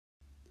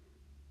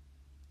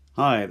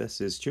Hi, this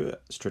is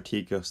Stuart,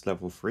 Strategos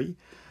Level 3.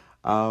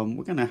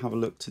 We're going to have a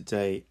look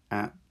today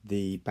at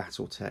the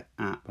BattleTech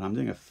app, and I'm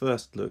doing a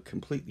first look,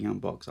 completely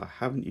unboxed. I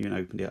haven't even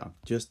opened it,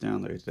 I've just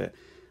downloaded it,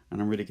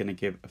 and I'm really going to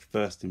give a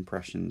first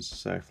impressions.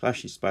 So,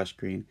 flashy splash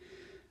screen,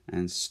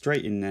 and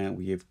straight in there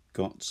we've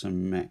got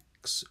some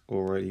mechs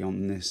already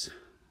on this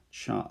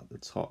chart at the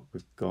top.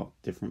 We've got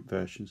different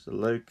versions, the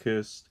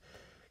Locust,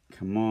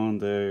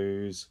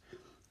 Commandos.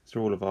 These are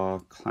all of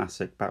our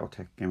classic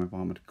BattleTech Game of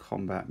Armored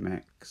Combat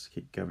mechs.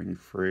 Keep going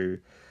through.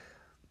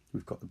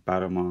 We've got the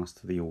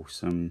Battlemaster, the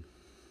Awesome,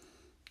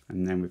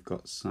 and then we've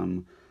got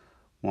some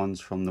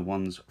ones from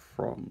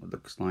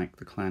looks like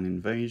the Clan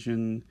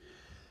Invasion,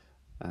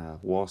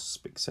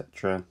 Wasp,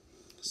 etc.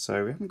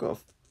 So we haven't got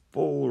a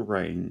full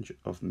range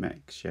of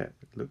mechs yet.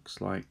 It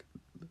looks like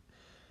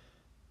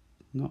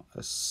not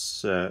a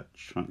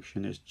search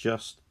function, it's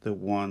just the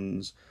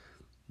ones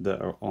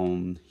that are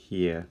on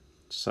here.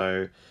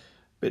 So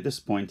bit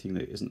disappointing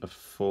that it isn't a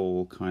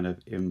full kind of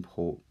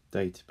import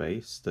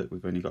database, that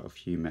we've only got a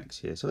few mechs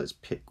here. So let's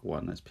pick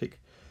one. Let's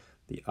pick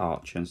the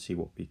Archer and see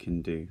what we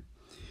can do.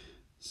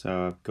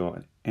 So I've got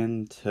an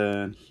end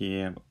turn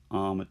here,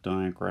 armor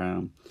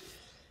diagram,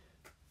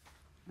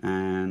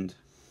 and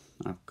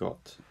I've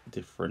got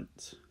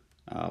different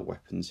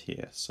weapons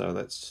here. So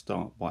let's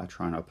start by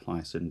trying to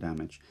apply some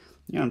damage.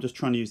 I'm just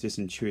trying to use this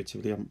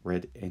intuitively. I haven't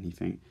read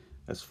anything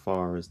as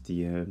far as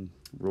the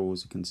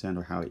rules are concerned,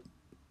 or how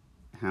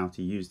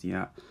to use the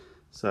app.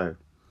 So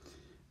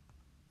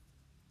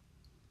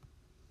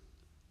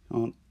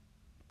I'll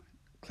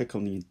click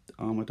on the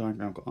armor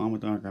diagram. I've got armor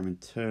diagram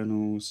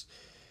internals.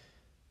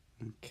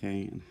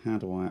 Okay, and how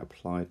do I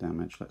apply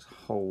damage? Let's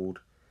hold.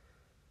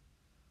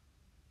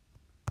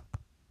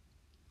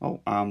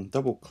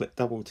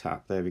 Double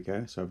tap. There we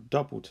go. So I've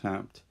double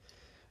tapped,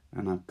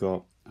 and I've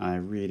got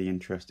a really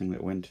interesting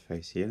little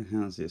interface here.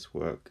 How does this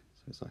work?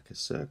 So it's like a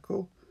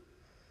circle.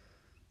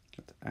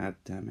 Got to add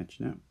damage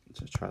now.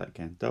 So let's try that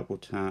again. Double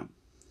tap.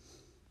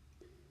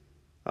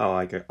 Oh,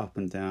 I go up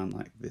and down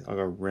like this. I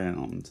go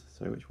round.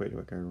 So which way do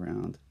I go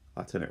around?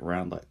 I turn it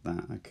around like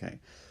that. Okay.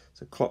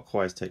 So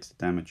clockwise takes the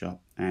damage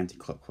up.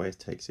 Anti-clockwise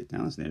takes it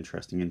down. That's an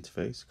interesting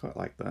interface. Quite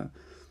like that.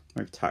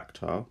 Very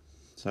tactile.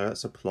 So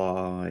let's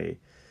apply.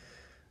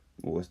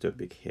 Oh, let's do a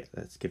big hit.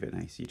 Let's give it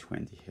an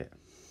AC20 hit.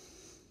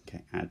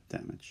 Okay, add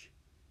damage.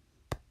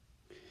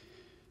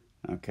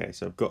 Okay,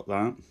 so I've got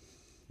that.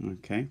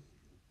 Okay.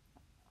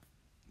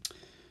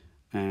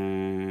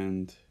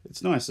 And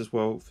it's nice as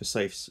well for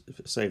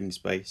saving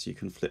space. You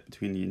can flip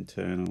between the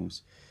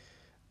internals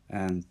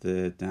and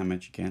the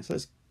damage again. So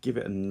let's give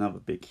it another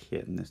big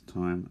hit, and this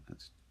time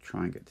let's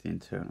try and get to the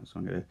internals. So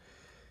I'm going to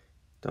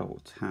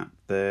double tap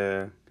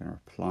there. I'm going to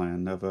apply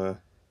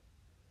another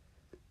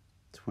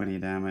 20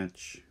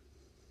 damage.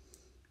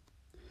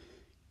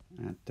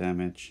 Add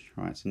damage.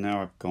 Right, so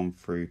now I've gone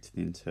through to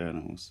the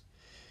internals.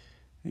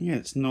 And yeah,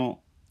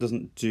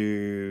 doesn't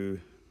do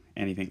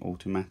anything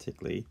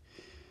automatically.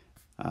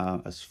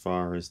 As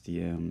far as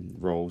the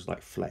roles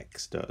like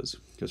Flex does,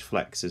 because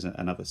Flex is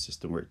another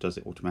system where it does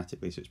it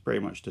automatically, so it's very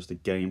much just a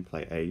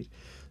gameplay aid.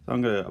 So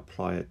I'm going to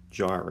apply a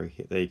gyro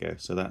hit. There you go.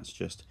 So that's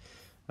just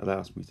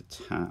allows me to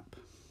tap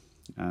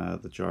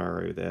the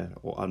gyro there,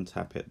 or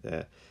untap it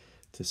there,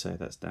 to say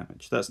that's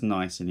damage. That's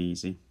nice and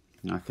easy.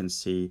 I can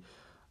see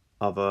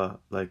other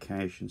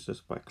locations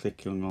just by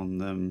clicking on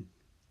them.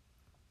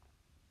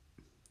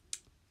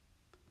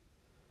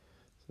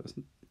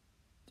 So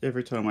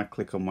every time I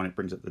click on one, it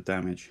brings up the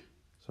damage,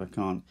 so I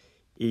can't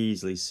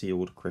easily see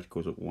all the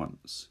criticals at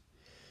once.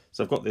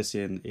 So I've got this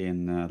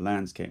in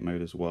landscape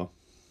mode as well.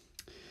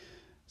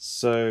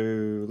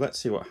 So let's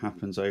see what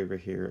happens over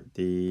here at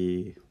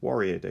the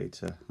warrior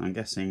data. I'm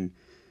guessing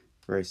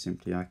very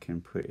simply I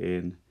can put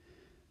in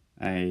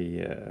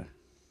a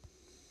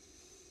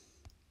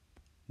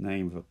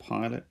name of a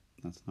pilot.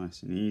 That's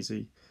nice and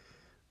easy.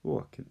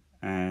 Or I can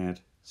add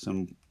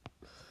some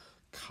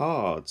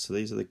cards. So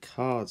these are the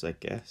cards, I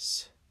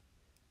guess,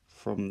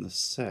 from the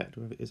set.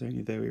 Is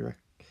only there we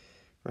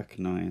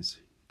recognize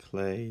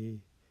clay.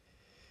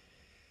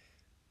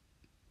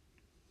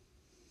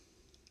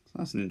 So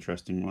that's an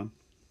interesting one.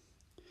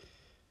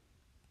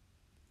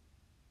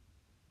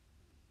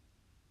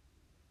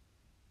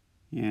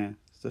 Yeah,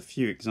 there's a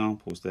few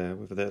examples there,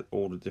 whether they're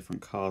all the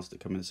different cards that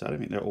come in the set. I don't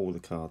think they're all the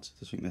cards, I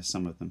just think there's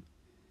some of them.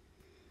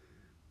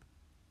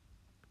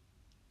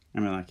 I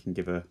mean, I can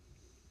give a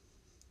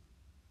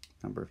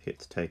number of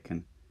hits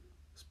taken.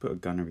 Let's put a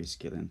gunnery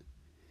skill in.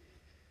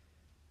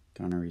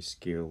 Gunnery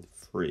skill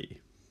 3.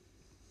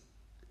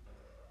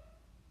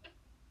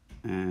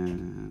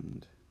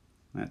 And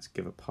let's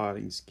give a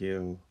piloting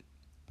skill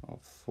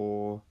of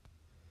 4.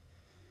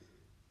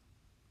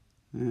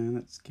 And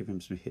let's give him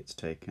some hits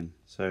taken.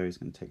 So he's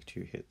going to take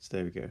 2 hits.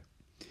 There we go.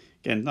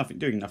 Again,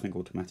 doing nothing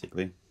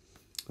automatically.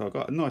 So I've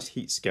got a nice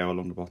heat scale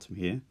along the bottom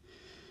here.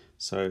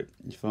 So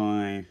if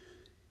I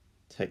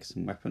take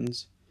some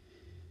weapons,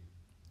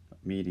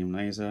 medium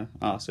laser.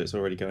 So it's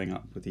already going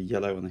up with the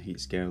yellow on the heat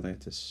scale there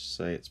to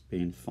say it's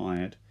being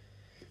fired.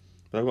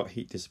 But I've got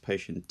heat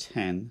dissipation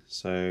 10,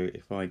 so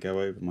if I go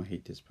over my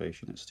heat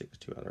dissipation, it sticks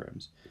to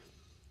LRMs.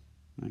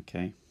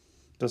 Okay,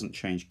 doesn't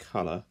change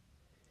colour.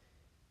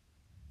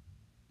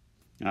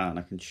 And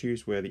I can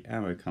choose where the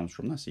ammo comes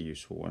from. That's a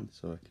useful one.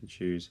 So I can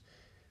choose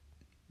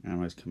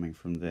ammo's coming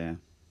from there.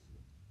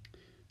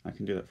 I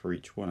can do that for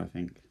each one, I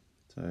think.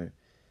 So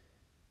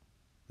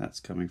that's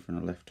coming from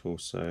the left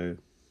torso.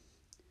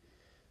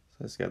 So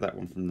let's get that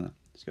one from the,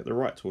 let's get the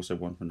right torso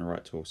one from the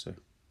right torso.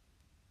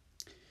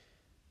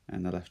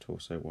 And the left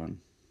torso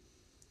one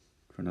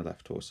from the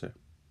left torso.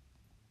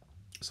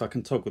 So I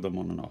can toggle them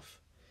on and off.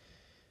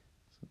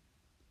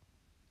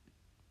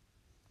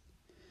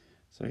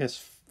 So I guess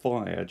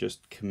fire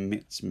just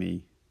commits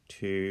me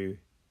to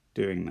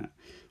doing that.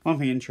 One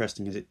thing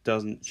interesting is it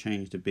doesn't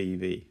change the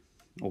BV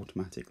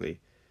automatically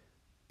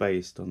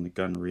based on the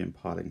gunnery and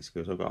piloting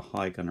skills. I've got a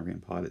high gunnery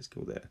and pilot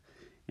skill there.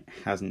 It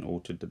hasn't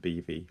altered the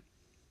BV,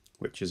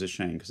 which is a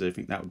shame because I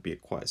think that would be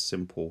quite a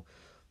simple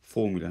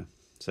formula.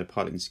 So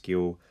piloting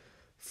skill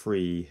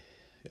 3,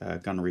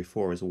 gunnery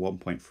 4 is a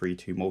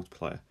 1.32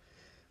 multiplier.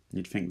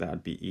 You'd think that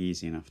would be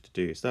easy enough to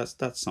do. So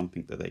that's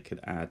something that they could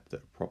add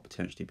that would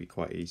potentially be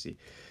quite easy.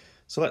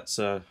 So let's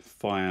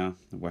fire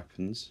the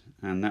weapons,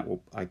 and that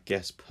will, I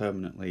guess,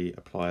 permanently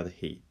apply the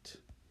heat.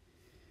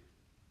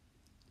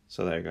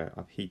 So there we go.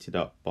 I've heated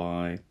up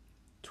by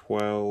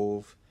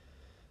 12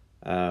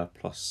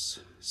 plus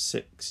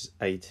 6,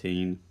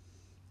 18.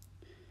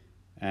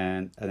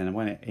 And then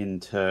when it in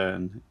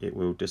turn, it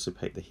will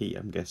dissipate the heat,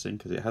 I'm guessing,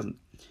 because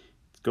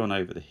it's gone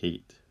over the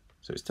heat.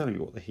 So it's telling me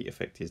what the heat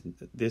effect is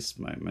at this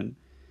moment.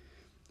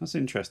 That's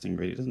interesting,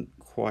 really. It doesn't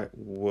quite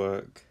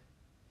work.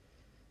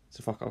 So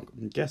if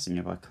I'm guessing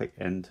if I click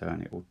end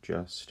turn, it will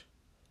just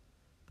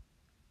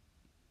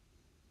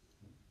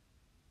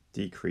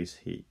decrease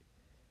heat.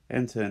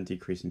 End turn,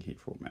 decreasing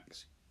heat for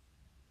max.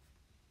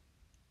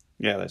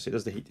 Yeah, that's it. It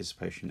does the heat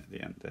dissipation at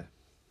the end there.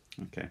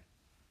 Okay.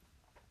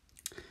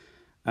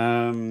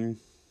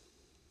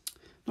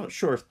 Not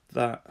sure if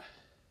that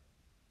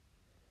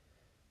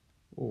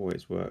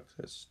always works.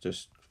 Let's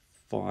just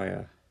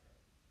fire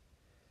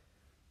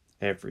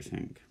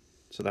everything.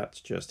 So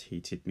that's just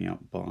heated me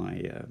up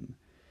by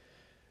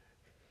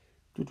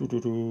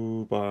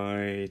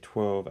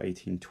 12,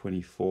 18,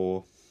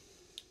 24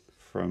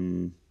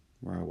 from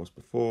where I was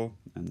before,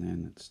 and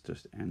then it's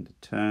just end of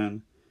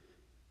turn,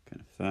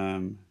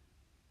 confirm,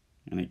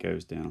 and it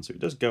goes down. So it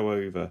does go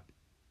over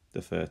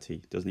the 30.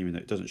 It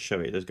doesn't show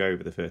it. It does go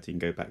over the 30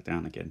 and go back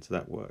down again. So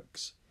that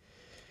works.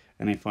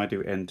 And if I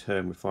do end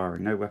turn with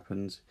firing no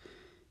weapons,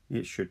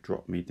 it should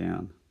drop me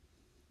down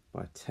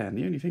by 10.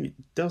 The only thing it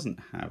doesn't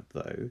have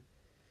though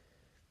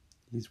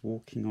is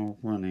walking or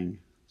running.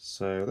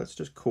 So let's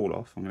just call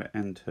off. I'm going to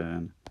end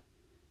turn.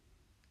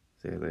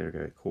 There we go.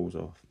 It calls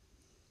off,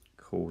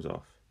 calls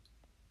off,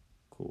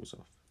 calls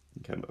off.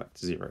 Okay, we're back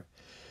to 0.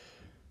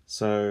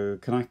 So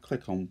can I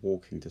click on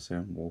walking to say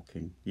I'm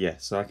walking?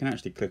 Yes, so I can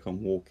actually click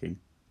on walking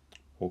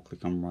or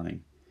click on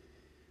running.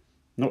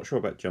 Not sure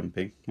about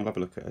jumping. We'll have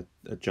a look at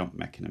a jump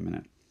mech in a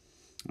minute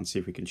and see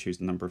if we can choose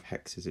the number of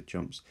hexes it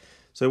jumps.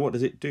 So what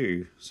does it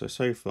do?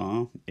 So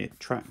far it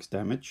tracks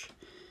damage,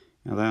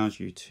 allows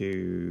you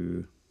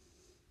to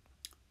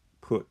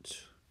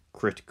put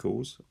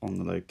criticals on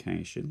the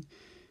location,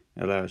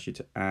 allows you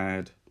to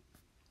add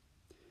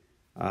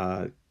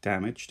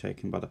damage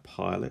taken by the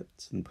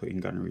pilot and put in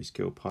gunnery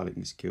skill,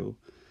 piloting skill,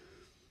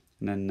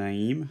 and then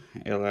name.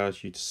 It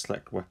allows you to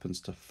select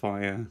weapons to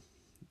fire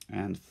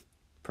and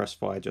press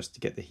fire just to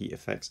get the heat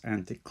effects,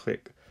 and to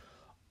click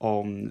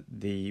on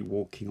the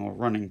walking or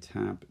running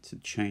tab to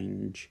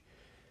change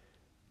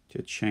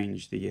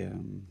the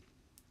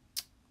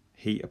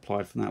heat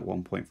applied from that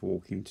 1 point for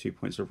walking, 2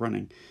 points of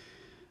running.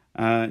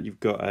 You've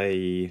got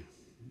a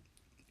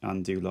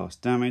undo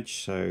last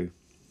damage, so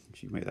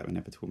if you make that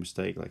inevitable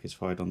mistake, like it's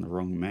fired on the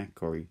wrong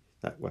mech or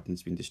that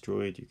weapon's been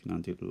destroyed, you can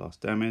undo the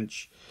last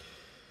damage.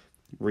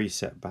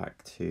 Reset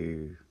back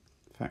to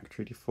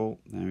factory default.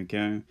 There we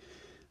go.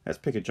 Let's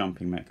pick a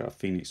jumping mech, a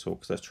Phoenix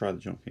Hawk. Let's try the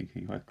jumping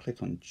thing. If I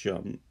click on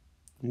jump,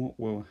 what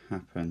will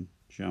happen?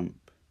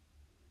 Jump.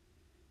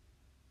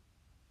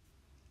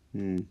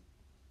 Well,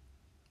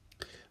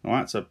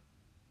 that's a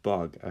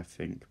bug, I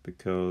think,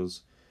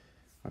 because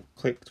I've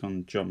clicked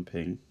on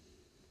jumping.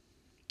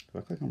 If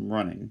I click on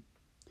running,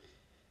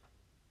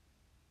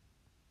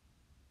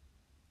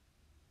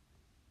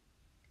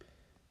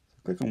 if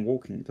I click on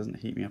walking, it doesn't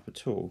heat me up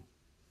at all.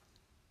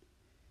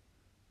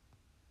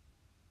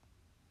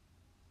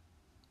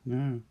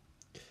 No,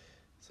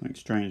 something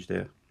strange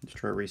there. Let's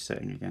try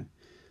resetting again.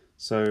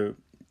 So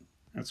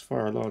let's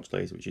fire a large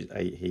laser, which is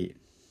 8 heat,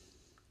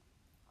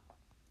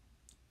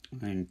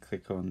 and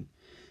click on.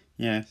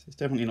 Yeah, it's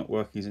definitely not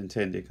working as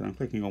intended because I'm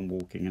clicking on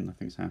walking and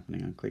nothing's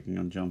happening. I'm clicking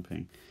on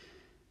jumping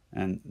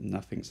and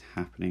nothing's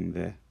happening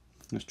there.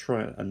 Let's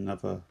try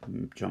another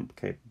jump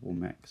capable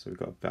mech. So we've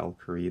got a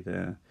Valkyrie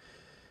there.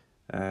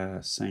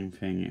 Same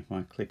thing. If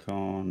I click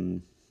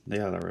on the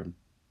LRM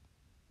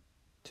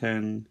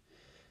 10.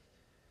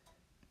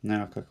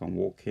 Now I click on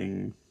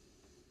walking.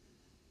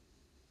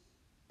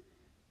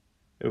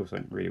 Oh,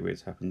 something really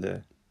weird's happened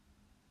there.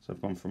 So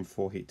I've gone from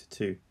 4 heat to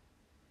 2.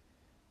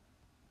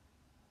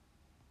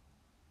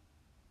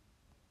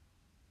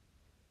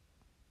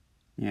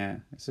 Yeah,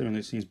 it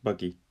seems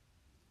buggy.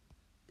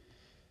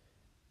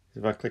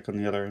 If I click on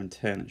the other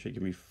M10, it should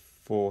give me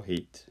 4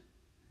 heat.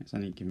 It's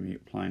only giving me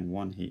applying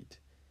 1 heat.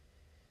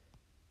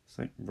 It's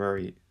like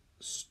very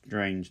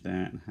strange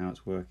there and how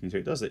it's working. So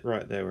it does it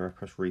right there where I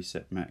press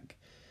reset mech,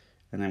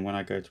 and then when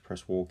I go to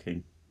press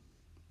walking,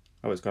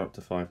 oh, it's gone up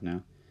to 5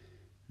 now.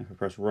 If I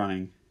press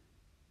running,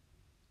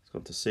 it's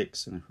gone to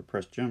 6, and if I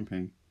press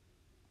jumping,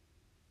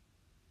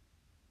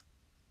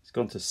 it's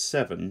gone to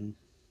 7.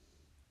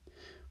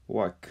 But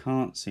what I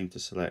can't seem to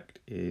select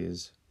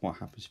is what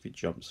happens if it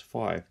jumps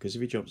 5, because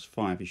if it jumps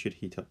 5, you should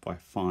heat up by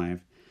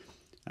 5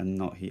 and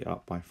not heat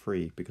up by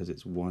 3, because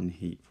it's 1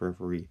 heat for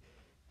every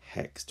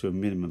hex to a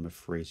minimum of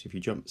 3. So if you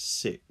jump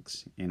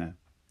 6 in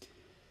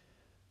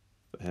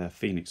a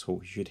Phoenix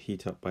Hawk, you should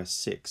heat up by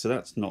 6. So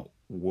that's not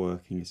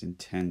working as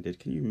intended.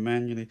 Can you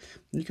manually?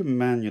 You can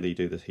manually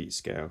do the heat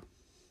scale.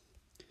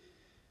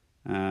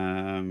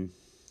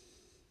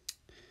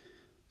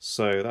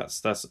 So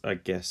that's I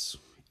guess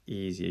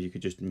easier. You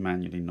could just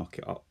manually knock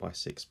it up by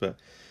 6, but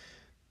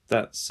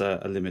that's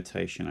a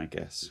limitation, I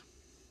guess.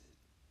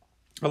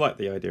 I like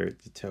the idea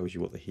it tells you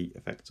what the heat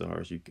effects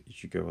are as you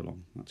go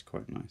along. That's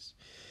quite nice.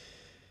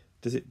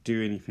 Does it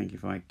do anything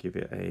if I give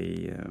it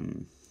a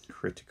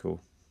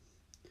critical?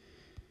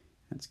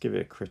 Let's give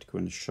it a critical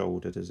in the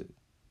shoulder. Does it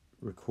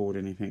record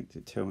anything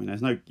to tell me?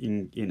 There's no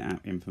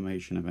in-app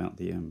information about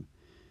the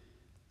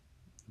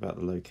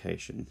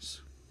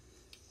locations,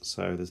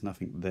 so there's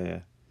nothing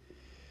there.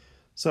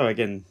 So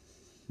again,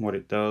 what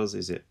it does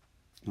is it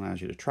allows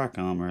you to track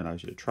armor,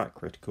 allows you to track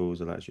criticals,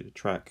 allows you to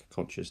track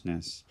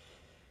consciousness.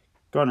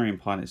 Gunnery and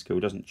pilot skill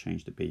doesn't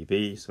change the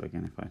BV, so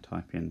again, if I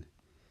type in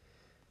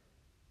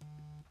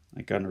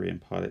a gunnery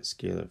and pilot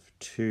skill of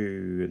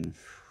 2 and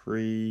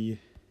 3,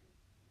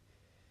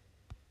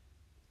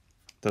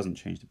 doesn't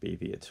change the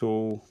BV at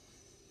all.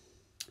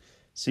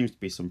 Seems to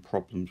be some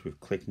problems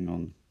with clicking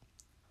on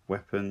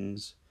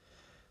weapons,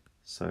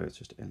 so it's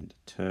just end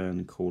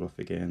turn, call off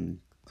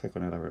again, click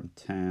on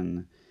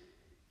LRM10,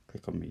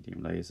 click on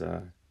medium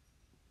laser,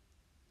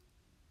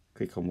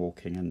 click on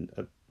walking, and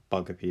a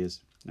bug appears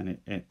and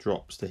it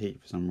drops the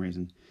heat for some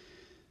reason.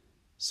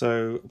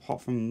 So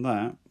apart from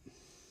that,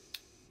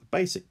 the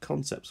basic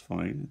concept's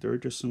fine. There are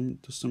just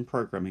some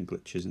programming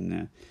glitches in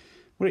there.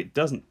 What it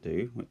doesn't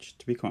do, which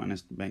to be quite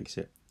honest makes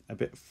it a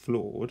bit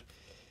flawed,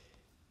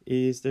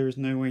 is there is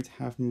no way to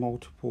have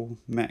multiple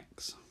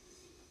mechs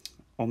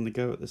on the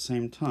go at the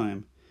same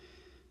time.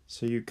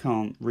 So you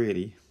can't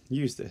really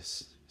use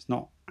this. It's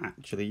not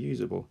actually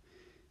usable,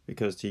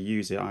 because to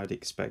use it I'd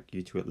expect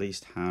you to at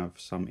least have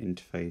some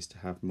interface to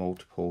have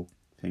multiple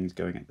things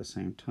going at the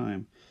same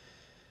time.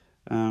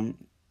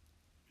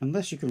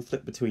 Unless you can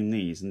flip between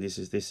these, and this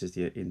is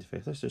the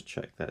interface. Let's just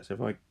check that. So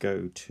if I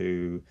go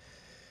to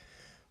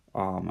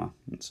armor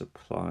and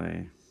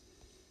supply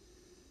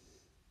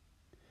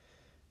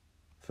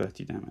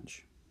 30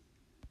 damage,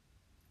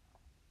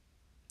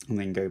 and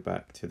then go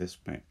back to this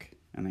mech,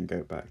 and then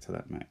go back to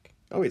that mech.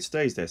 Oh, it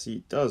stays there, so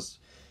it does.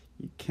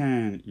 You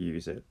can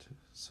use it.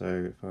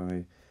 So if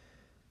I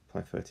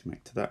apply 30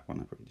 mech to that one,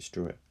 I'll probably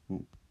destroy it.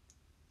 Ooh.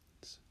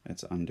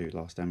 Let's undo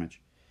last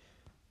damage.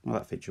 Well,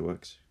 that feature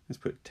works. Let's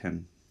put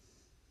 10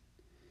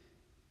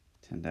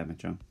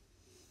 damage on.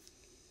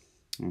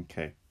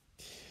 Okay.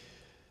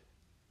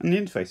 And the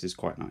interface is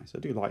quite nice. I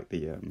do like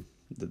the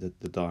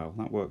dial.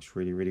 That works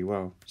really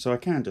well. So I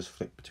can just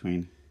flick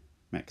between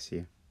mechs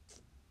here.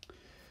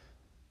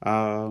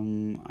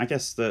 I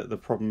guess the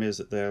problem is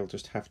that they'll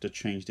just have to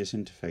change this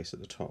interface at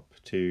the top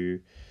to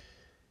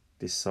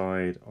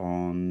decide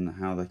on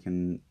how they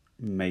can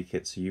make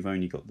it so you've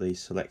only got the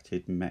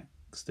selected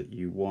mechs that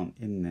you want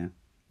in there,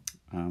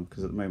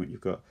 because at the moment you've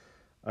got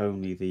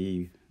only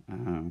the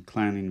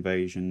Clan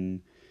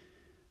Invasion,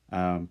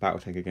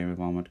 BattleTech A Game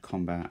of Armored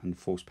Combat, and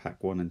Force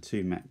Pack 1 and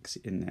 2 mechs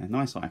in there.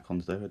 Nice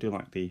icons though. I do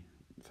like the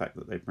fact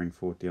that they bring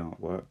forward the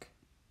artwork,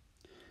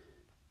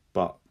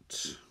 but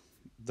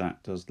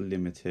that does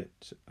limit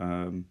it.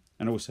 And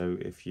also,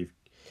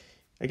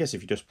 I guess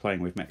if you're just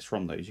playing with mechs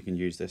from those, you can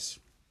use this,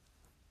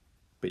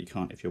 but you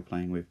can't if you're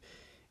playing with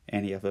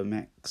any other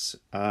mechs.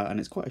 And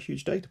it's quite a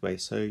huge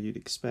database, so you'd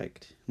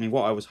expect. I mean,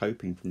 what I was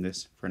hoping from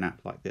this for an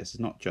app like this is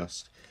not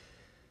just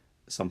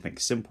something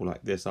simple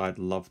like this. I'd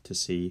love to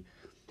see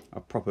a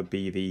proper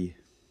BV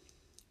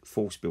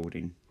force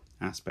building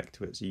aspect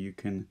to it, so you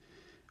can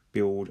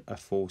build a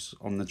force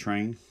on the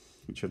train,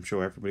 which I'm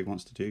sure everybody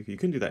wants to do. You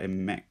can do that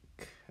in Mech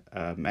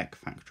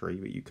Factory,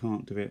 but you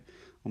can't do it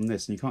on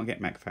this, and you can't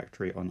get Mech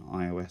Factory on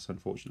iOS,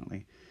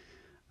 unfortunately.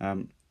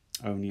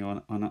 Only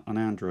on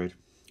Android,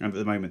 and at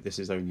the moment this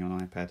is only on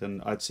iPad.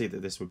 And I'd see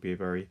that this would be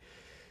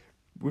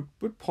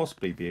would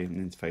possibly be an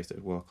interface that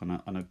would work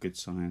on a good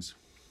size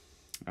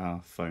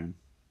phone.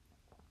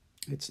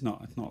 It's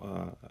not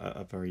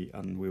a very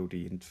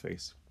unwieldy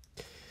interface.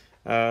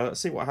 Let's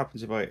see what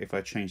happens if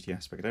I change the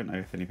aspect. I don't know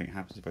if anything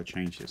happens if I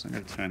change this. I'm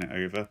going to turn it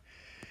over.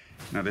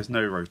 Now there's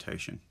no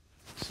rotation.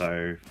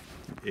 So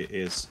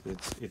it's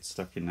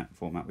stuck in that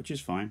format, which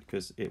is fine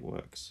because it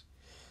works.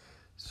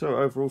 So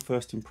overall,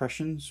 first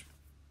impressions,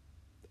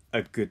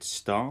 a good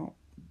start.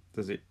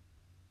 Does it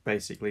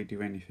basically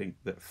do anything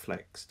that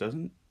Flex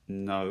doesn't?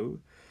 No.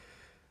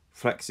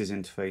 Flex's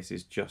interface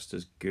is just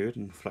as good,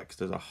 and Flex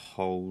does a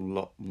whole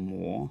lot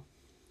more.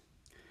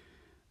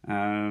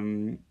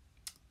 Because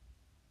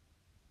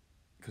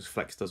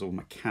Flex does all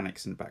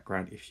mechanics in the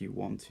background if you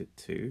wanted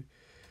to,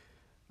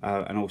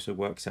 and also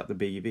works out the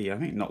BV. I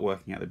think not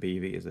working out the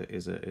BV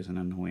is an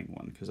annoying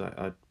one, because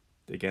I'd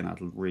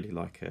really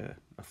like a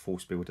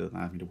force builder that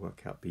having to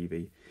work out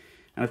BV.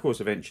 And of course,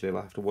 eventually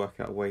I'll have to work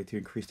out a way to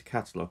increase the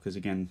catalogue, because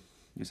again,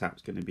 this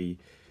app's going to be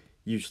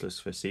useless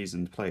for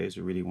seasoned players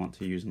who really want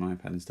to use an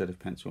iPad instead of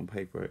pencil and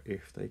paper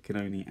if they can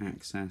only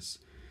access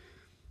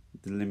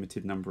the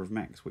limited number of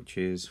mechs, which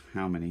is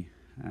how many?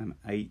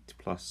 8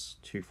 plus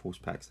 2 force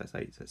packs, that's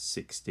 8, that's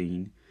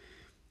 16,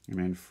 and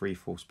then 3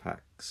 force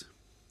packs.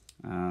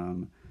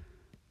 So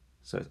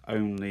it's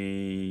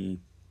only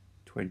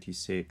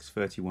 26,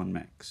 31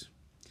 mechs.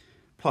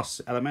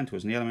 Plus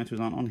elementals, and the elementals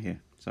aren't on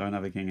here. So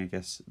another thing, I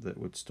guess, that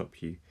would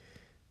stop you,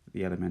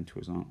 the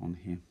elementals aren't on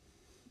here.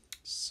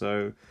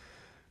 So,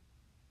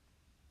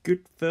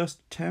 good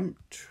first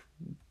attempt.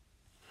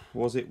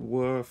 Was it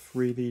worth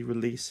really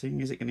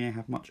releasing? Is it going to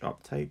have much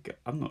uptake?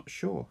 I'm not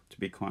sure, to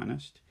be quite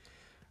honest,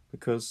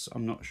 because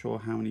I'm not sure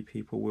how many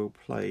people will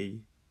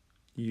play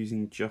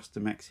using just the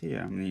mechs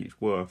here. I mean,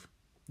 it's worth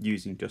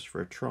using just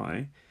for a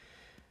try.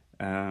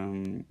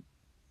 And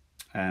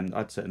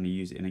I'd certainly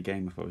use it in a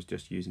game if I was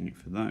just using it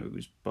for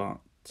those, but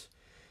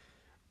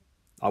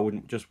I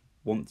wouldn't just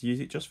want to use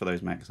it just for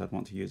those mechs. I'd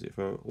want to use it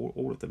for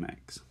all of the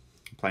mechs.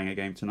 I'm playing a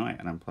game tonight,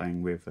 and I'm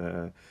playing with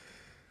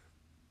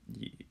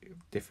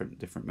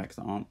different mechs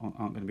that aren't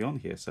going to be on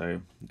here.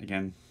 So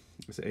again,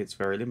 it's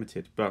very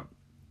limited. But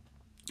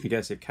I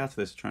guess if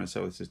Catalyst are trying to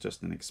sell this as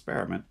just an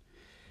experiment,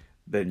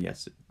 then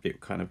yes,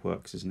 it kind of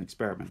works as an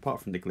experiment. Apart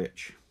from the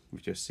glitch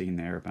we've just seen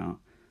there about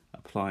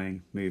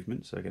applying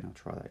movement. So again, I'll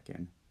try that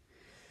again.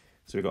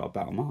 So we've got a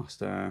Battle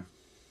Master.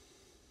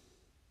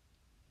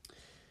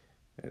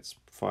 Let's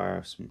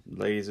fire some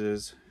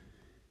lasers.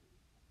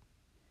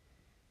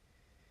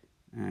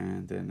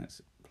 And then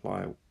let's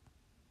apply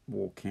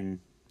walking.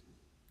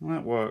 Well,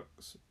 that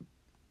works.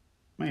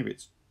 Maybe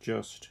it's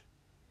just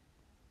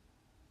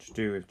to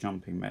do with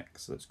jumping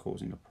mechs that's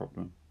causing a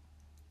problem.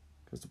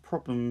 Because the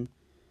problem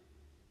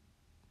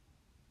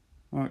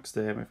works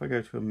there, but if I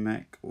go to a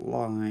mech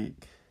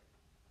like...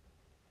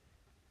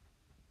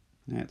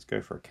 Let's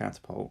go for a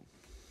catapult.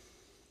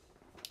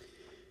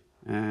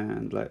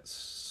 And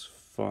let's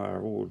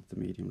fire all of the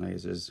medium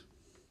lasers.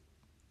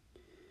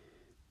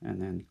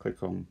 And then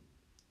click on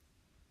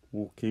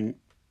walking.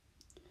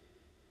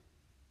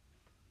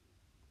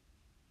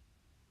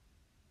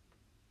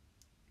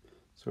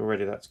 So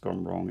already that's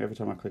gone wrong. Every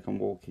time I click on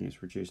walking,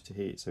 it's reduced to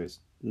heat. So it's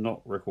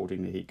not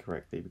recording the heat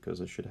correctly,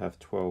 because I should have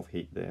 12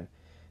 heat there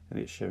and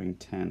it's showing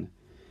 10.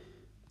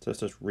 So let's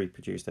just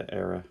reproduce that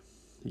error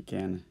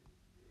again.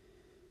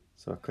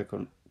 So I click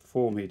on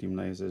 4 medium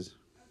lasers,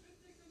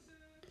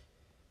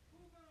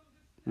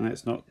 and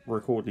it's not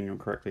recording them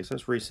correctly. So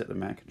let's reset the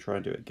Mac and try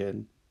and do it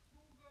again.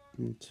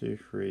 1, 2,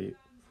 3,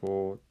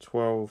 4,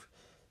 12.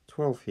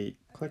 12 heat,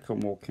 click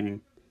on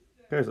walking,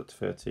 goes up to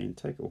 13,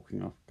 take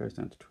walking off, goes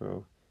down to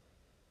 12.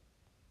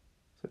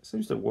 So it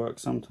seems to work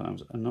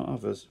sometimes and not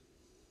others.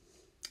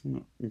 I'm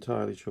not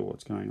entirely sure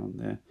what's going on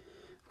there.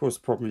 Of course,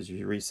 the problem is if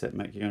you reset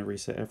Mac, you're going to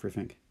reset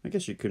everything. I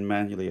guess you can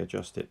manually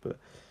adjust it, but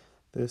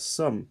there's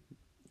some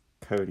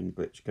coding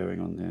glitch going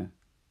on there.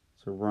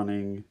 So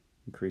running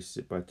increases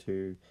it by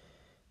 2,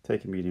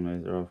 take a medium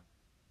laser off,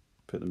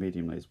 put the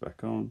medium laser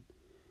back on,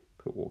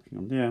 put walking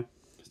on. Yeah,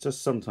 it's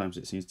just sometimes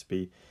it seems to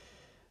be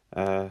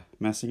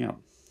messing up.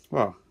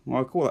 Well,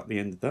 I'll call that the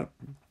end of that.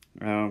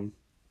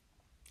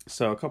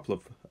 So a couple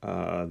of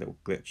little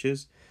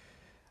glitches,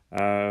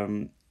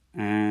 and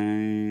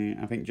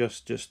I think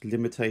just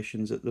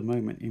limitations at the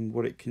moment in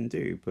what it can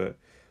do, but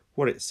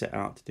what it's set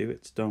out to do,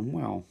 it's done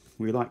well.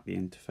 We like the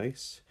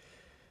interface,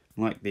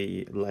 like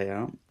the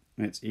layout.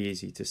 It's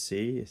easy to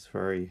see. It's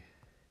very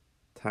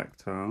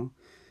tactile,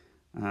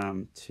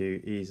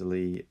 to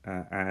easily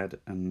add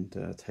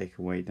and take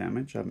away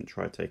damage. I haven't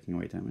tried taking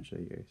away damage.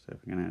 There you go. So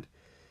if we can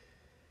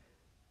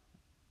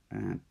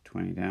add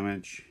 20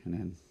 damage, and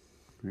then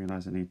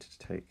realize I need to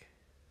take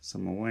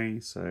some away.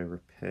 So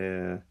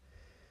repair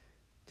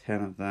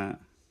 10 of that.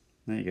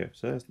 There you go.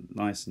 So that's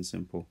nice and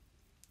simple.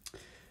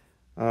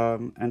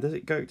 And does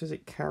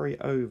it carry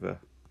over?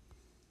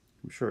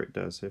 I'm sure it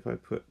does. So if I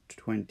put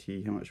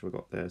 20, how much have I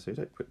got there? So if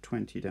I put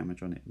 20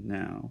 damage on it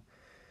now,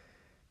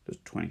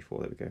 just 24,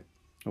 there we go.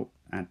 Oh,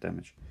 add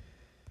damage.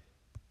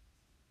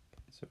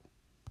 So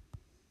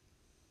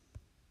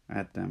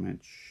add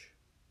damage,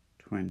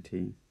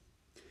 22,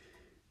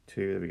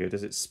 there we go.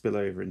 Does it spill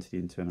over into the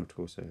internal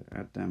torso?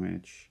 Add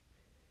damage.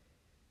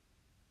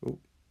 Oh,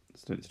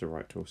 let's do it to the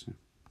right torso.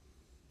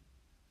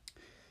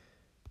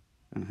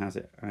 And has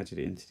it added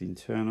it into the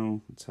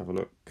internal? Let's have a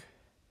look.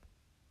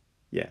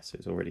 Yes,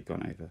 it's already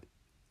gone over.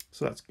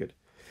 So that's good.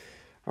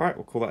 All right,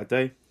 we'll call that a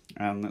day,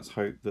 and let's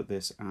hope that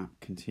this app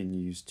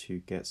continues to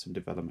get some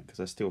development, because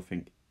I still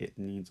think it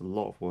needs a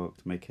lot of work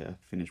to make it a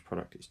finished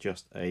product. It's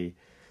just a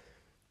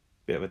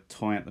bit of a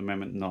toy at the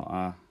moment,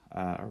 not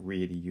a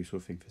really useful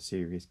thing for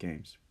serious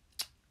games.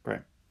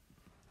 Great.